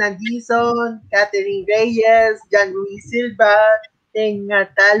 Conan Dizon, Catherine Reyes, John Ruiz Silva,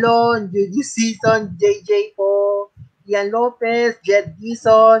 Tenga Talon, Judy Season, JJ po, Ian Lopez, Jed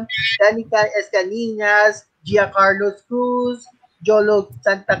Dizon, Danica Escaninas, Gia Carlos Cruz, Jolo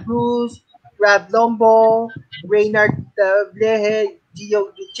Santa Cruz, Rab Lombo, Reynard Bleje,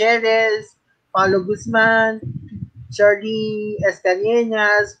 Gio Gutierrez, Paulo Guzman, Charlie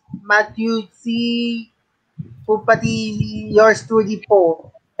Escanienas, Matthew C. po, pati yours truly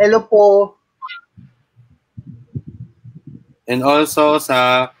po. Hello po. And also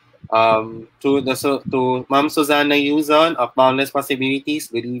sa to Ma'am Susanna Yuzon of Boundless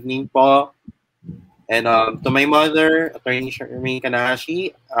Possibilities, good evening po. And to my mother, Attorney Miguel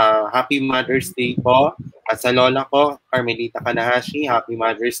Kanahashi, happy Mother's Day po. At sa lola ko, Carmelita Kanahashi, happy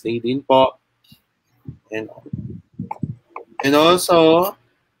Mother's Day din po. And also,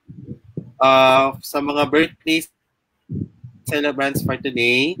 sa mga birthday celebrants for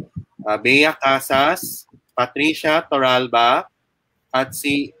today, Bea Casas, Patricia Toralba, at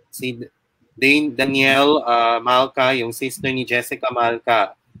si Daniel Malca, yung sister ni Jessica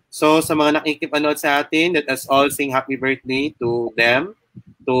Malca. So, sa mga nakikipanood sa atin, let us all sing happy birthday to them,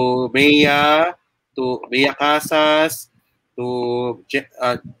 to Bea Casas, to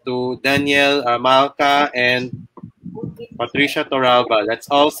Daniel Malca, and Patricia Toralba. Let's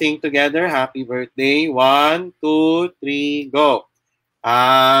all sing together. Happy birthday. 1, 2, 3, go.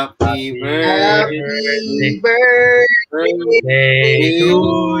 Happy birthday Happy birthday to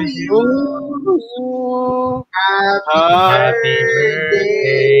to you. you. Happy Happy birthday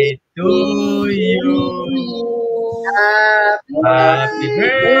birthday to you. Happy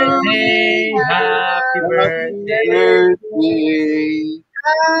birthday, happy birthday, birthday.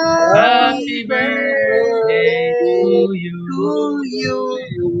 happy Happy birthday birthday to you. to you.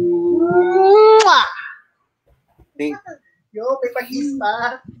 Thank- Yo, may pag-is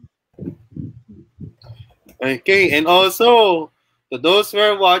pa. Okay, and also, to those who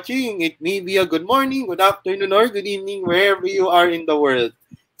are watching, it may be a good morning, good afternoon, or good evening, wherever you are in the world.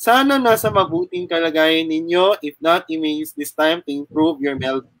 Sana nasa mabuting kalagayan ninyo. If not, you may use this time to improve your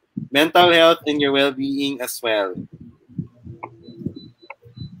mental health and your well-being as well.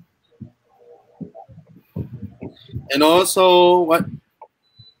 And also,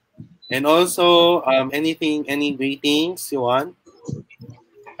 any greetings you want?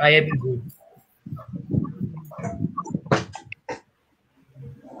 I am good.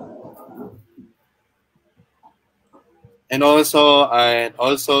 And also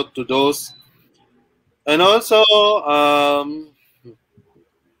to those, and also,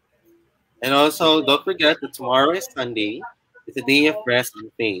 don't forget that tomorrow is Sunday. It's a day of rest and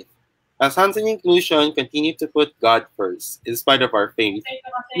faith. As Hands in Inclusion, continue to put God first, in spite of our faith.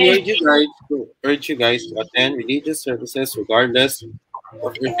 We urge you guys to attend religious services regardless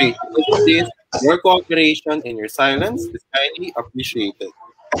of your faith. Because of this, your cooperation and your silence is highly appreciated.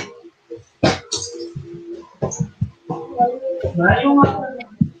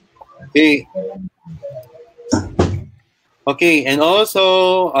 Okay. Okay, and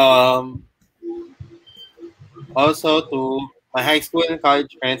also to my high school and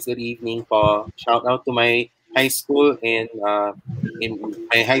college friends, good evening po. Shout out to my high school and my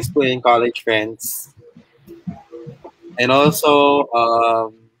high school and college friends. And also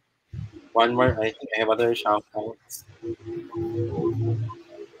one more, I think I have other shout outs.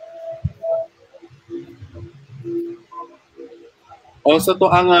 Also to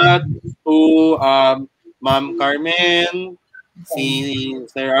Angat, to Ma'am Carmen, si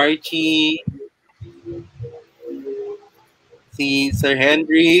Sir Archie, si Sir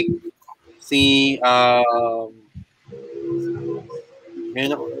Hendrik, si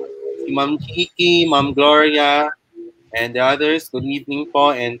si Ma'am Chiki, Ma'am Gloria, and the others, good evening po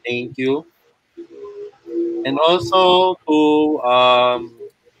and thank you. And also to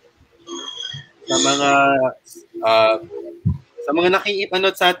sa mga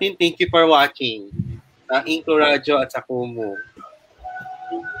nakiipanood sa atin, thank you for watching sa InkluRadyo at sa Kumu.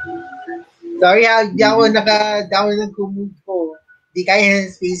 Sorry ha, di ako nag-kumove ko. Di kaya ng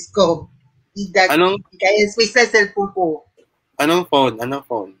space ko. Di kaya ng space na cellphone ko. Anong phone?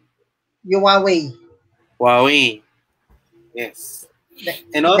 Yung Huawei. Huawei. Yes.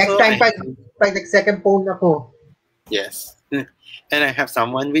 And also, next time pag nag-second phone ako. Yes. And I have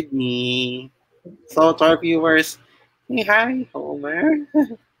someone with me. So to our viewers, say hi, Homer.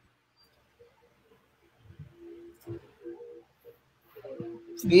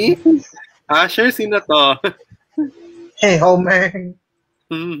 See? Sure, sino to? Hey, Homer.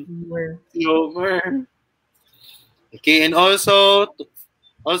 Si Homer. Okay, and also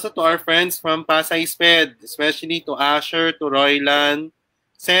to our friends from Pasay Sped, especially to Asher, to Roylan,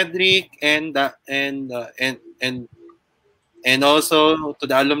 Cedric, and also to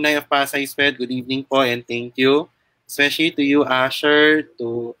the alumni of Pasay Sped, good evening po and thank you. Especially to you, Asher,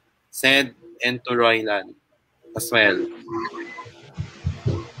 to Ced, and to Roylan as well.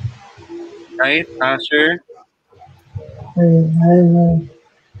 Right, Asher?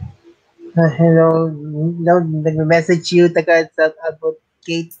 Hello. Nag-message you taga sa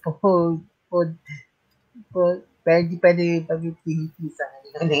advocate po. Pwede pag-ipihiti sa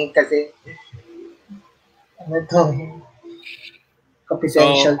kanila kasi ano to,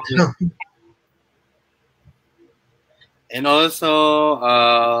 confidential to. And also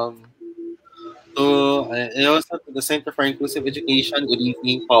to the Center for Inclusive Education, good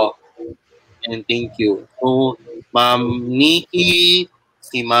evening po. And thank you. To Ma'am Nikki,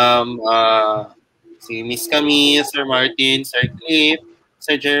 si Miss Camille, Sir Martin, Sir Cliff,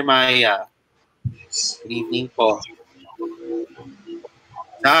 Sir Jeremiah. Good evening po.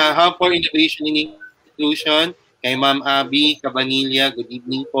 Sa Hub for Innovation and Inclusion, kay Ma'am Abby Cabanilla, good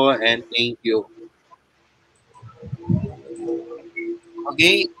evening po and thank you.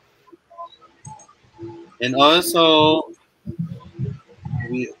 Okay. And also,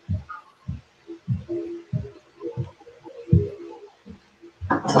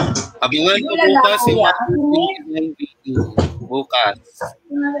 abangan ko bukas yung mga video. Bukas.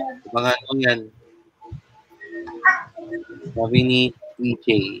 Mga ano yan. Sabi ni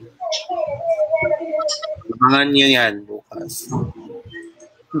EJ. Abangan nyo yan bukas.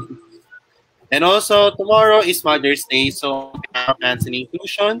 And also, tomorrow is Mother's Day. So, on behalf of Hands and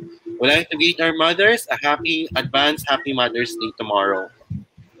Inclusion, we'd like to greet our mothers a happy Mother's Day tomorrow.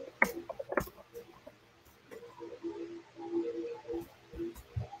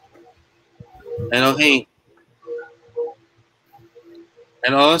 And okay.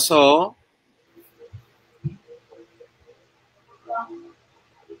 And also,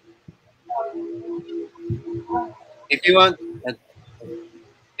 if you want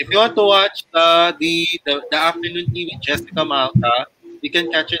to watch the afternoon tea with Jessica Malta, you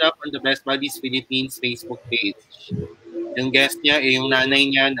can catch it up on the Best Buddies Philippines Facebook page. Yung guest niya yung nanay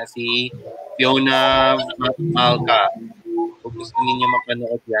niya na si Fiona Malta. Kung gusto ninyo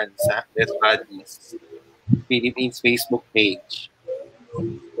mapanood yan sa Best Buddies Philippines Facebook page.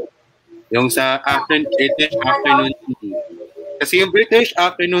 Yung sa British afternoon tea. Kasi yung British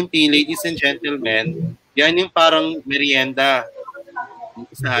afternoon tea, ladies and gentlemen, yan yung parang merienda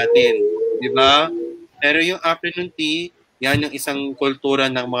sa atin. Di ba? Pero yung afternoon tea, yan yung isang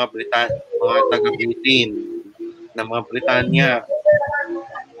kultura ng mga taga-Britain, ng mga Britanya.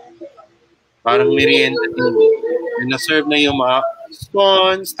 Parang merienda din. Na-serve na yung mga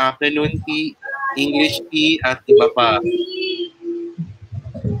scones, afternoon tea, English tea, at iba pa.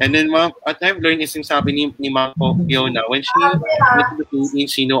 And then what I've learned is yung sabi ni Ma'am Fiona, when she went to the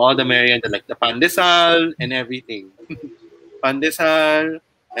Philippines, she know all the merienda, like the pandesal and everything. Pandesal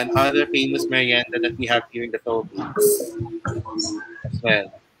and other famous merienda that we have here in the Philippines as well.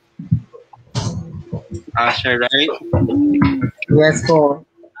 Asha, right? Yes po.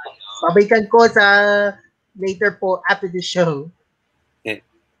 Pabikan ko sa later po after the show. Okay.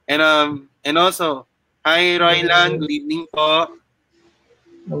 And also, hi Roylan, good evening po.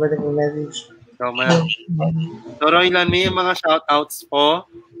 Nabalik yung message. So Roylan, may mga shoutouts po.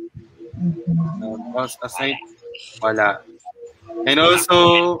 Aside, wala. And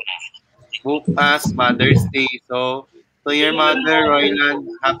also, bukas Mother's Day. So, to your mother, Roylan,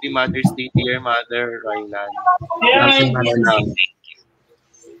 happy Mother's Day to your mother, Roylan. Happy Mother's Day.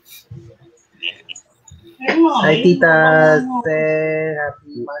 Hi, Tita Sen.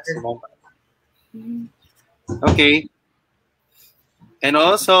 Happy Mother's Day. Okay. And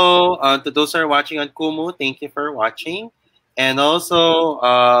also, to those who are watching on Kumu, thank you for watching. And also,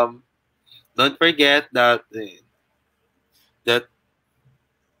 don't forget that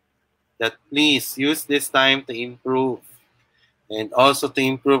please use this time to improve. And also to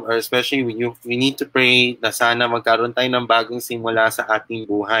improve, or especially we need to pray na sana magkaroon tayo ng bagong simula sa ating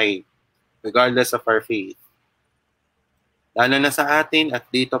buhay, regardless of our faith. Lalo na sa atin at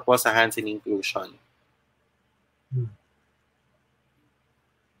dito po sa Hands in Inclusion.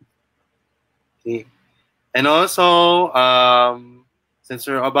 Okay. And also, since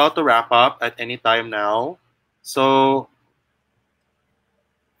we're about to wrap up at any time now, so,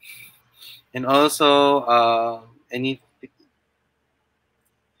 and also,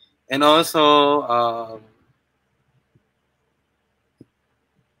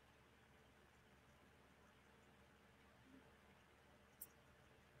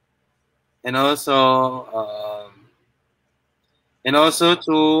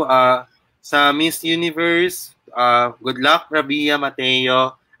 to sa Miss Universe, good luck, Rabia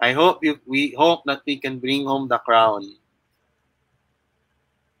Mateo. We hope that we can bring home the crown.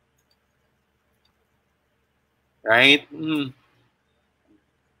 Right?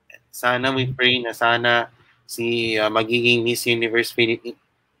 Sana we pray na sana si magiging Miss Universe Philippines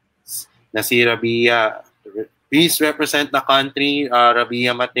na si Rabia. Please represent the country,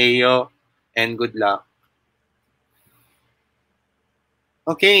 Rabia Mateo, and good luck.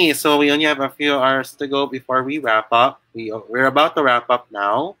 Okay, so we only have a few hours to go before we wrap up. We're about to wrap up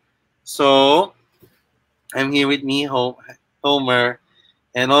now. So, I'm here with me, Homer,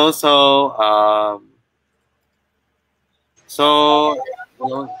 and also,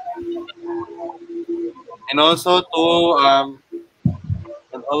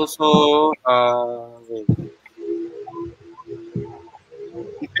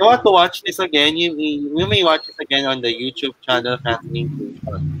 if you want to watch this again, you may watch this again on the YouTube channel Hands in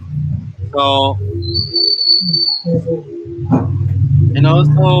Inclusion. So, and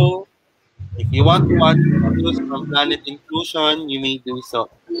also, if you want to watch videos from Planet Inclusion, you may do so.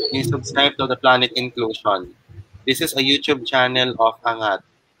 You subscribe to the Planet Inclusion. This is a YouTube channel of Angat,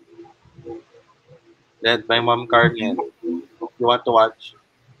 led by Ma'am Carmen. If you want to watch,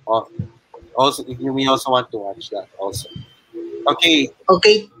 also if you may also want to watch that also. Okay.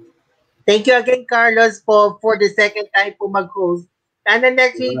 Okay. Thank you again, Carlos, for the second time po mag-host. Sana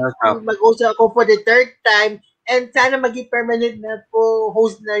next week mag-host ako for the third time. And sana maging permanent na po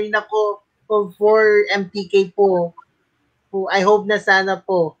mag-host na rin ako for MTK po. I hope na sana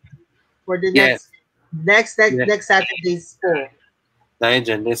po for the Yes. next Saturdays po. Dahil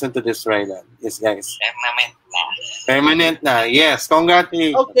listen to this, Rylan. Yes, guys. Permanent na. Permanent na. Yes,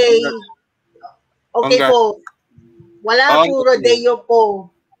 congratulations. Okay. Okay Congrats. po. Wala po rodeo po.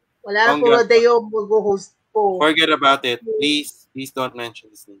 Wala po rodeo mag-host po. Forget about it. Please don't mention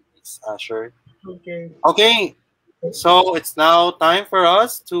this name, please. Sure. Okay. Okay. So it's now time for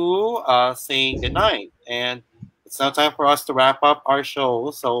us to say goodnight, and it's now time for us to wrap up our show.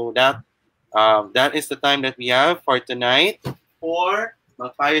 So that is the time that we have for tonight for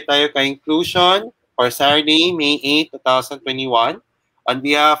Magpayo tayo Kainklusyon for Saturday, May 8, 2021. On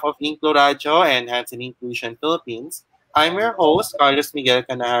behalf of InkluRadyo and HNI Inclusion Philippines, I'm your host, Carlos Miguel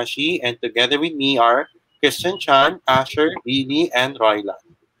Kanahashi, and together with me are Christian Chan, Asher, Lily, and Roylan.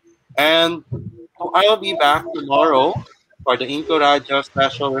 And I'll be back tomorrow for the InkluRadyo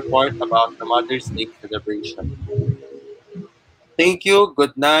special report about the Mother's Day celebration. Thank you,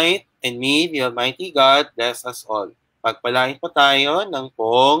 good night, and may the Almighty God bless us all. Pagpalain po tayo ng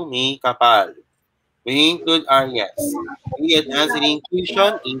pong may kapal. We include our yes. We at Answering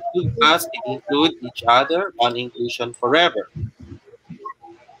Inclusion include us and include each other on inclusion forever.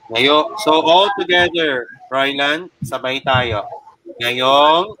 Ngayon, so all together, Roylan, sabay tayo.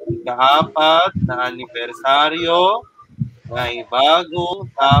 Ngayong ika-4 na anibersaryo ng bagong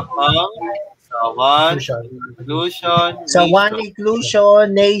tapang sa One Inclusion Sa Nation. One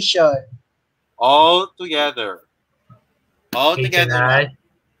Inclusion Nation. All together. All together.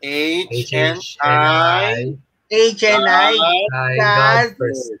 HNI. God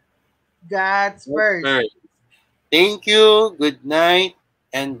first. God's first. Thank you. Good night.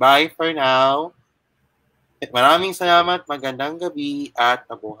 And bye for now. Maraming salamat. Magandang gabi at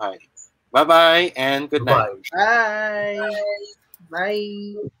mabuhay. Bye-bye and good night. Bye.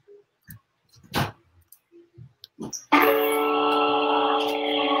 Bye.